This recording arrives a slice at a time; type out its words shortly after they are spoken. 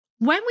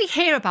When we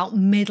hear about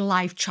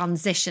midlife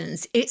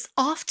transitions, it's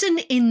often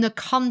in the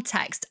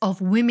context of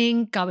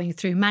women going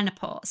through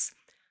menopause.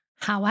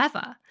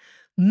 However,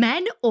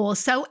 men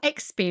also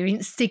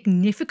experience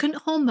significant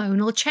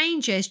hormonal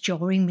changes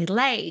during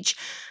middle age,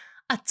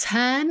 a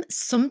term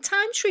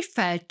sometimes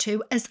referred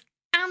to as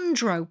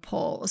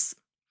andropause.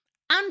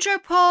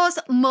 Andropause,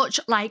 much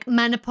like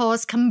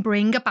menopause, can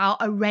bring about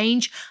a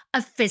range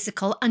of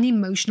physical and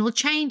emotional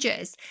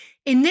changes.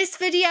 In this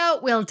video,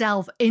 we'll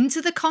delve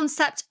into the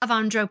concept of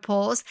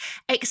andropause,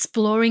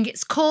 exploring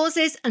its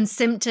causes and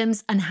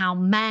symptoms and how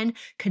men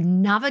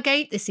can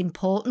navigate this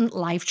important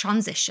life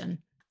transition.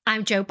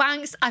 I'm Jo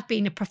Banks. I've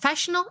been a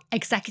professional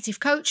executive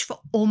coach for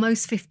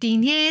almost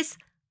 15 years,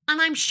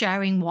 and I'm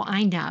sharing what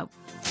I know.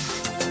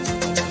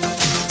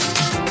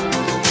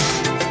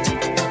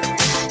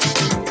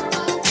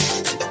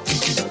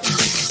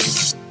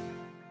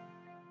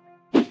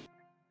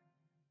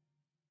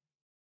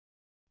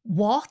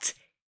 What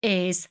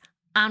is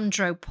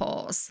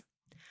andropause?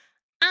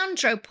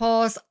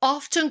 Andropause,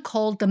 often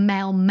called the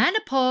male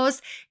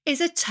menopause,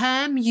 is a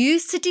term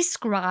used to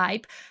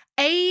describe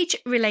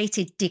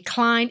age-related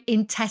decline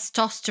in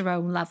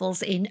testosterone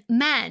levels in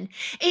men.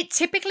 It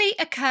typically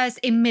occurs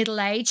in middle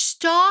age,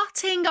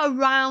 starting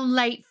around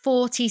late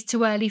 40s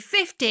to early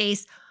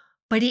 50s,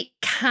 but it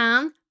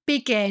can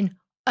begin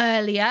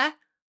earlier,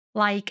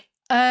 like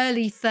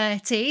early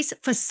 30s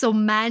for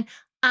some men,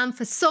 and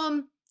for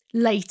some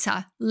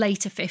later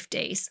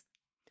 50s.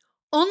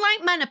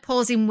 Unlike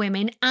menopause in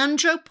women,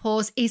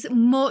 andropause is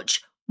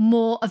much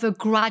more of a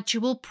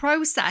gradual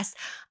process,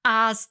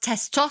 as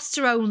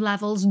testosterone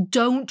levels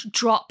don't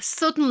drop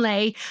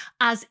suddenly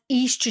as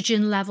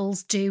estrogen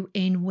levels do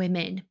in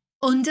women.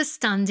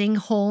 Understanding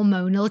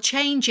hormonal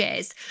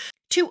changes.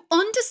 To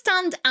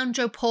understand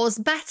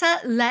andropause better,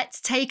 let's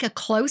take a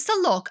closer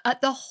look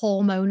at the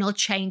hormonal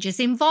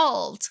changes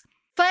involved.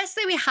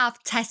 Firstly, we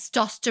have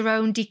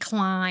testosterone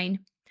decline.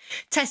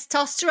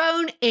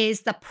 Testosterone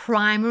is the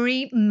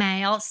primary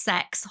male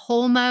sex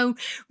hormone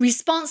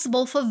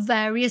responsible for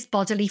various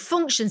bodily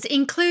functions,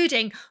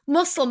 including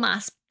muscle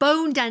mass,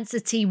 bone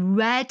density,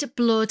 red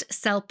blood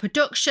cell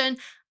production,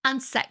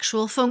 and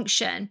sexual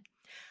function.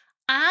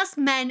 As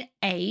men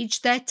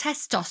age, their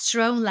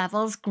testosterone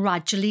levels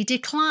gradually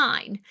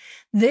decline.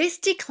 This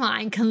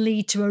decline can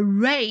lead to a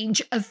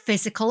range of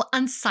physical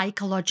and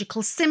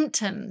psychological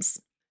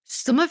symptoms.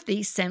 Some of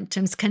these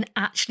symptoms can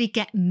actually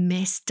get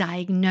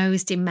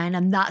misdiagnosed in men,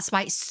 and that's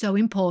why it's so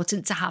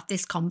important to have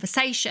this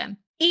conversation.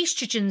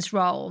 Estrogen's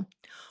role.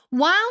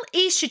 While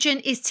estrogen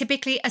is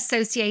typically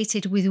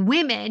associated with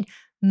women,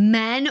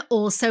 men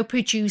also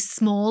produce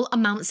small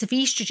amounts of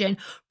estrogen,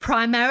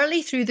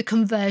 primarily through the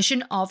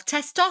conversion of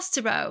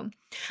testosterone.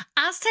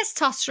 As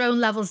testosterone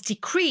levels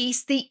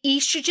decrease, the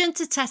estrogen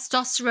to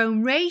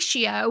testosterone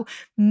ratio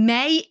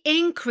may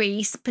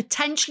increase,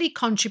 potentially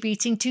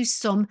contributing to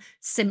some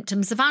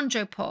symptoms of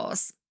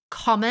andropause.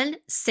 Common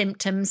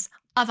symptoms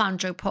of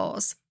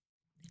andropause.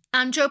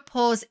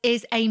 Andropause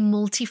is a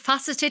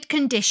multifaceted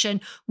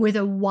condition with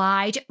a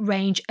wide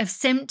range of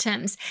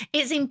symptoms.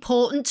 It's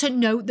important to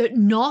note that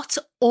not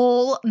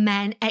all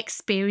men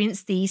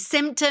experience these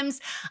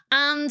symptoms,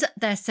 and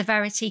their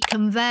severity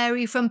can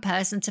vary from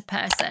person to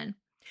person.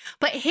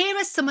 But here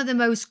are some of the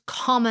most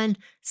common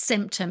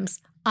symptoms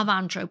of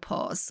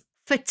andropause.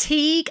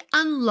 Fatigue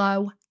and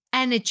low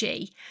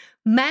energy.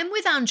 Men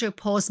with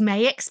andropause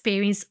may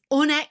experience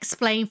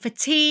unexplained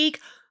fatigue,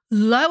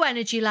 low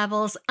energy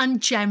levels,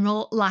 and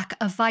general lack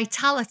of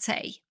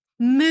vitality.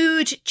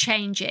 Mood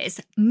changes,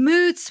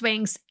 mood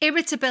swings,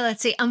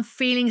 irritability, and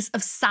feelings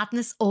of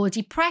sadness or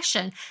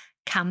depression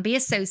can be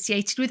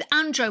associated with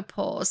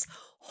andropause.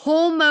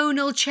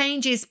 Hormonal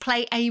changes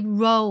play a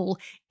role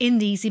in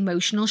these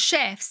emotional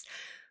shifts.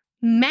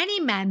 Many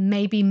men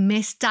may be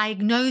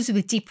misdiagnosed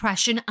with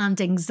depression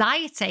and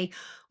anxiety,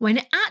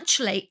 when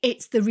actually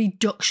it's the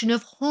reduction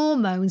of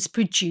hormones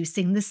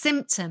producing the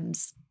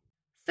symptoms.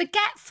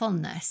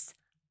 Forgetfulness.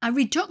 A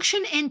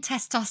reduction in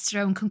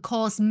testosterone can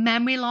cause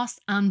memory loss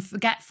and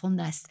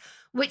forgetfulness,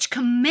 which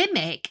can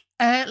mimic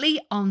early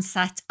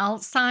onset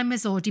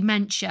Alzheimer's or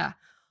dementia.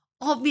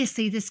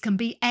 Obviously, this can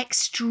be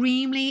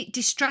extremely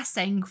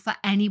distressing for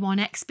anyone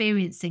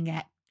experiencing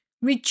it.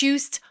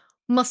 Reduced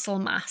muscle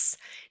mass.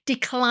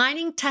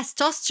 Declining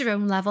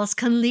testosterone levels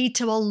can lead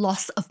to a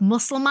loss of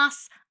muscle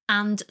mass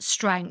and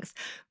strength.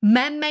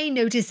 Men may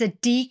notice a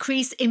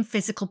decrease in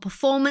physical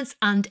performance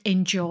and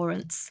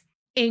endurance.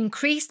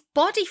 Increased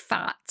body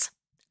fat.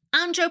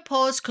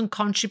 Andropause can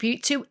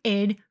contribute to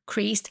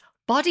increased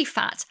body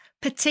fat,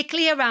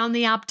 particularly around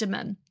the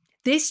abdomen.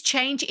 This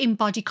change in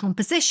body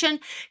composition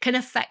can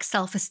affect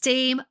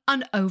self-esteem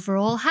and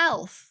overall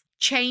health.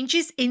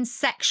 Changes in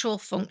sexual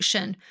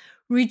function.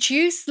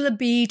 Reduced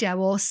libido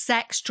or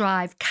sex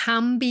drive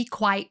can be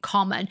quite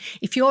common.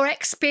 If you're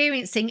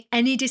experiencing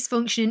any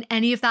dysfunction in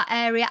any of that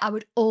area, I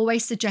would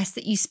always suggest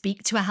that you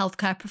speak to a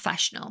healthcare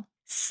professional.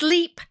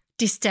 Sleep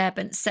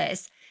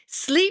disturbances.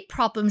 Sleep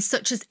problems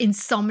such as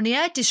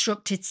insomnia,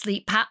 disrupted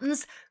sleep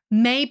patterns,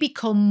 may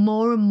become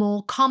more and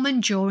more common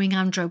during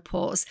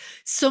andropause.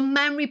 Some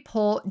men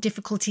report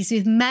difficulties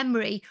with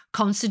memory,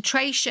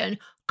 concentration,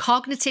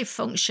 cognitive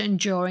function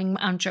during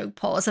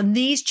andropause, and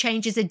these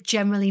changes are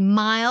generally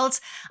mild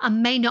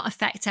and may not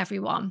affect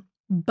everyone.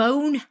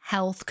 Bone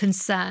health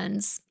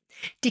concerns.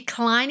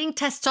 Declining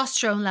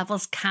testosterone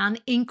levels can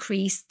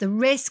increase the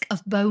risk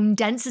of bone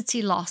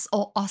density loss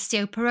or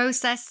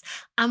osteoporosis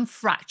and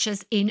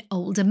fractures in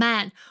older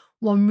men.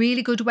 One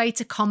really good way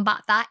to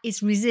combat that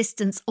is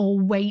resistance or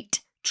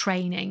weight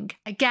training.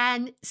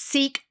 Again,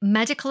 seek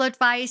medical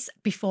advice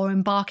before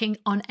embarking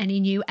on any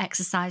new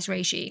exercise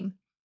regime.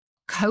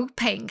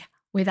 Coping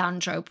with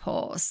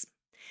andropause.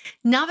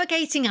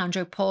 Navigating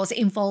andropause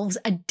involves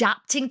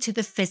adapting to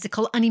the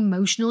physical and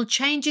emotional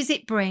changes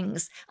it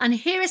brings. And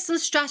here are some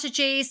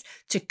strategies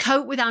to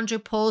cope with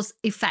andropause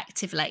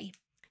effectively.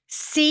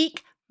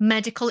 Seek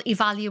medical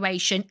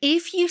evaluation.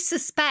 If you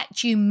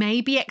suspect you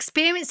may be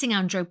experiencing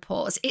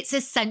andropause, it's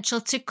essential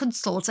to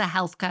consult a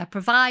healthcare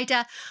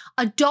provider.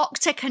 A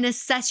doctor can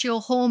assess your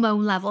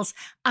hormone levels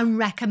and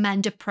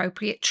recommend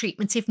appropriate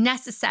treatment if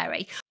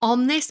necessary.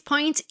 On this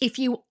point, if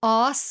you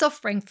are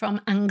suffering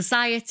from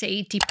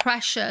anxiety,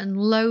 depression,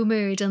 low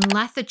mood, and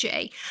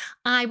lethargy,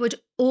 I would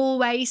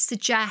always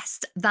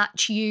suggest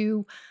that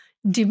you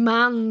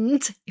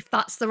demand, if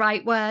that's the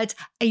right word,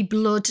 a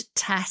blood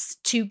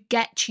test to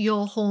get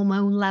your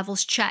hormone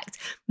levels checked.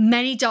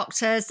 Many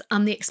doctors,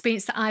 and the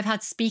experience that I've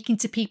had speaking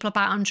to people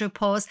about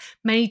andropause,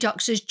 many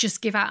doctors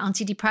just give out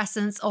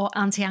antidepressants or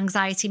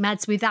anti-anxiety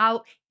meds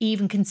without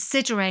even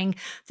considering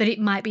that it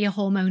might be a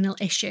hormonal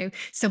issue.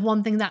 So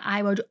one thing that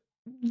I would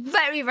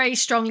very, very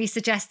strongly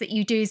suggest that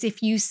you do is,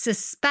 if you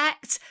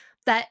suspect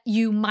that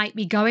you might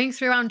be going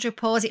through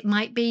andropause, it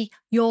might be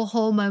your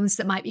hormones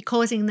that might be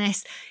causing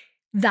this,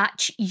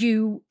 that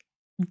you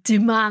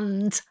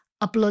demand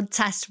a blood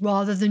test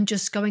rather than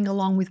just going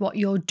along with what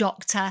your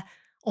doctor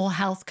or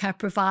healthcare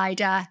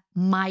provider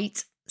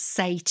might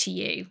say to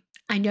you.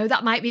 I know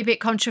that might be a bit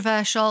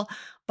controversial,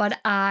 but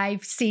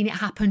I've seen it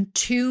happen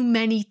too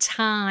many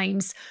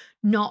times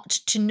not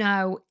to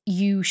know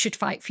you should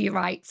fight for your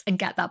rights and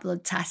get that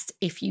blood test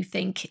if you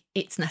think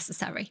it's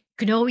necessary.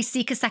 You can always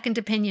seek a second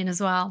opinion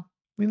as well.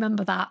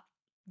 Remember that.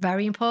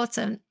 Very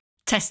important.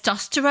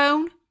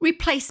 Testosterone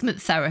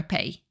replacement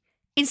therapy.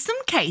 In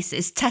some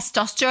cases,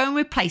 testosterone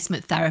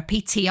replacement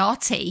therapy,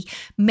 TRT,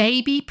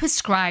 may be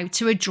prescribed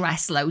to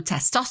address low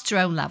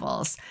testosterone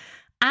levels.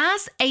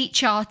 As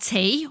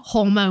HRT,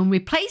 hormone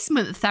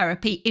replacement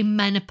therapy in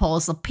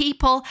menopausal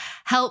people,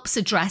 helps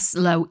address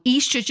low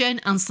estrogen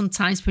and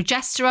sometimes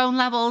progesterone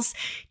levels,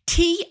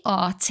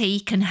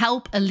 TRT can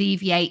help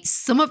alleviate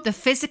some of the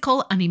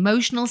physical and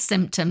emotional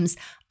symptoms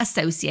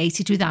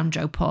associated with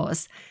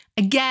andropause.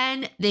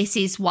 Again, this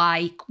is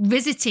why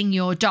visiting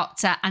your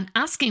doctor and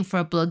asking for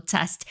a blood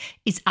test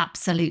is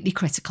absolutely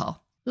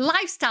critical.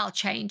 Lifestyle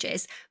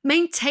changes.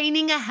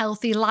 Maintaining a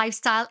healthy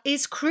lifestyle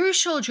is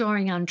crucial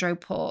during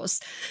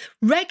andropause.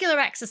 Regular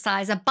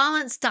exercise, a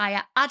balanced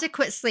diet,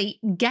 adequate sleep,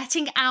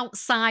 getting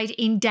outside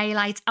in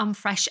daylight and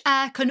fresh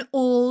air can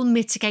all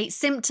mitigate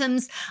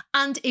symptoms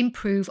and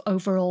improve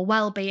overall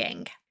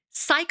well-being.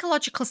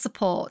 Psychological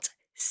support.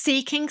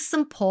 Seeking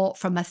support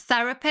from a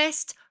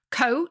therapist,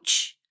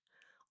 coach,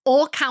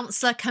 or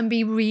counsellor can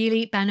be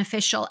really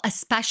beneficial,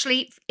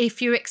 especially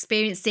if you're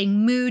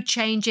experiencing mood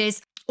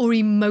changes or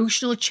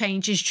emotional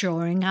changes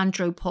during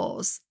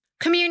andropause.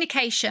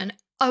 Communication.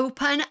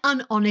 Open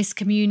and honest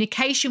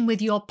communication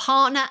with your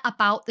partner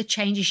about the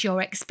changes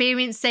you're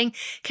experiencing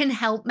can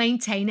help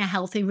maintain a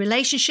healthy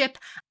relationship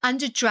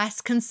and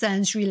address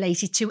concerns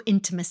related to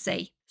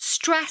intimacy.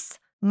 Stress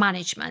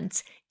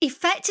management.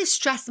 Effective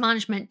stress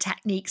management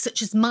techniques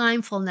such as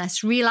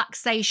mindfulness,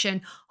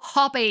 relaxation,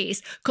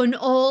 hobbies can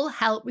all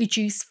help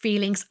reduce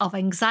feelings of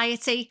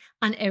anxiety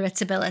and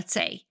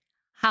irritability.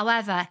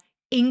 However,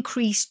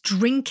 increased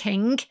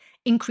drinking,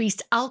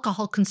 increased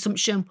alcohol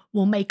consumption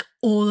will make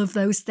all of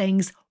those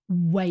things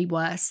way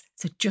worse.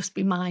 So just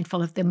be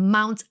mindful of the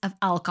amount of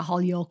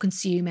alcohol you're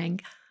consuming.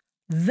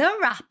 The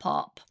wrap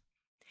up.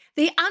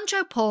 The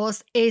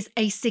andropause is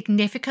a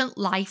significant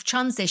life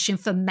transition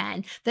for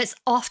men that's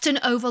often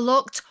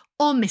overlooked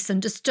or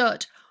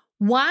misunderstood.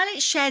 While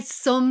it shares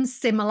some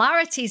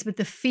similarities with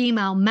the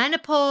female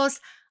menopause,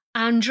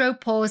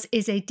 andropause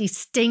is a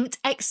distinct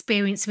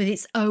experience with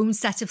its own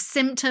set of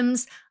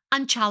symptoms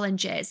and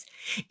challenges.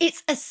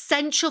 It's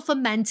essential for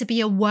men to be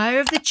aware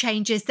of the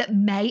changes that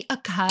may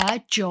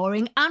occur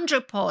during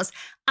andropause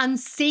and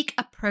seek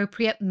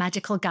appropriate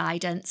medical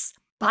guidance.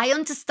 By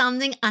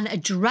understanding and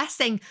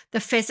addressing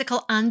the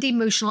physical and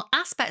emotional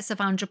aspects of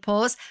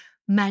andropause,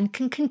 men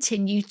can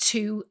continue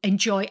to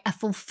enjoy a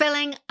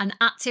fulfilling and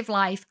active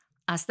life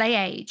as they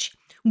age.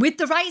 With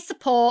the right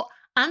support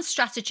and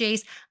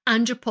strategies,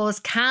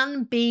 andropause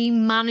can be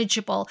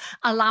manageable,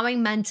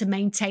 allowing men to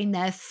maintain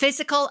their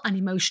physical and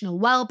emotional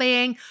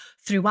well-being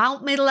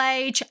throughout middle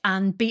age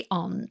and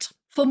beyond.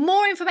 For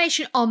more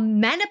information on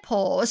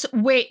menopause,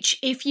 which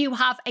if you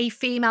have a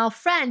female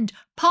friend,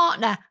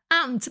 partner,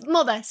 aunt,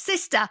 mother,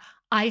 sister,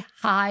 I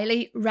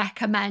highly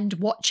recommend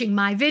watching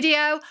my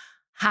video,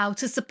 how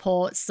to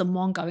support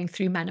someone going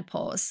through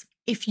menopause.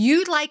 If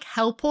you'd like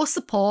help or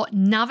support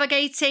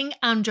navigating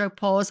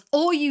andropause,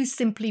 or you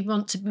simply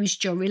want to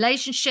boost your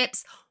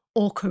relationships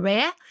or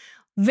career,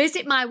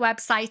 visit my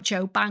website,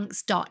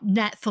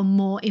 jobanks.net, for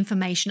more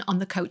information on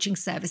the coaching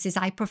services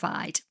I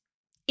provide.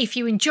 If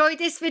you enjoyed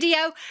this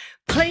video,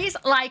 please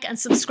like and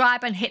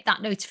subscribe and hit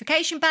that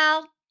notification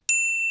bell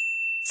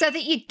so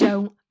that you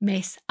don't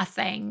miss a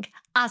thing.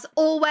 As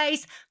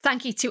always,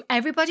 thank you to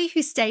everybody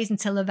who stays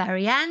until the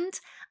very end,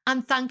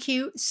 and thank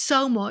you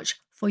so much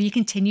for your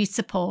continued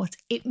support.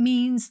 It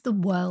means the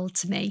world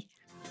to me.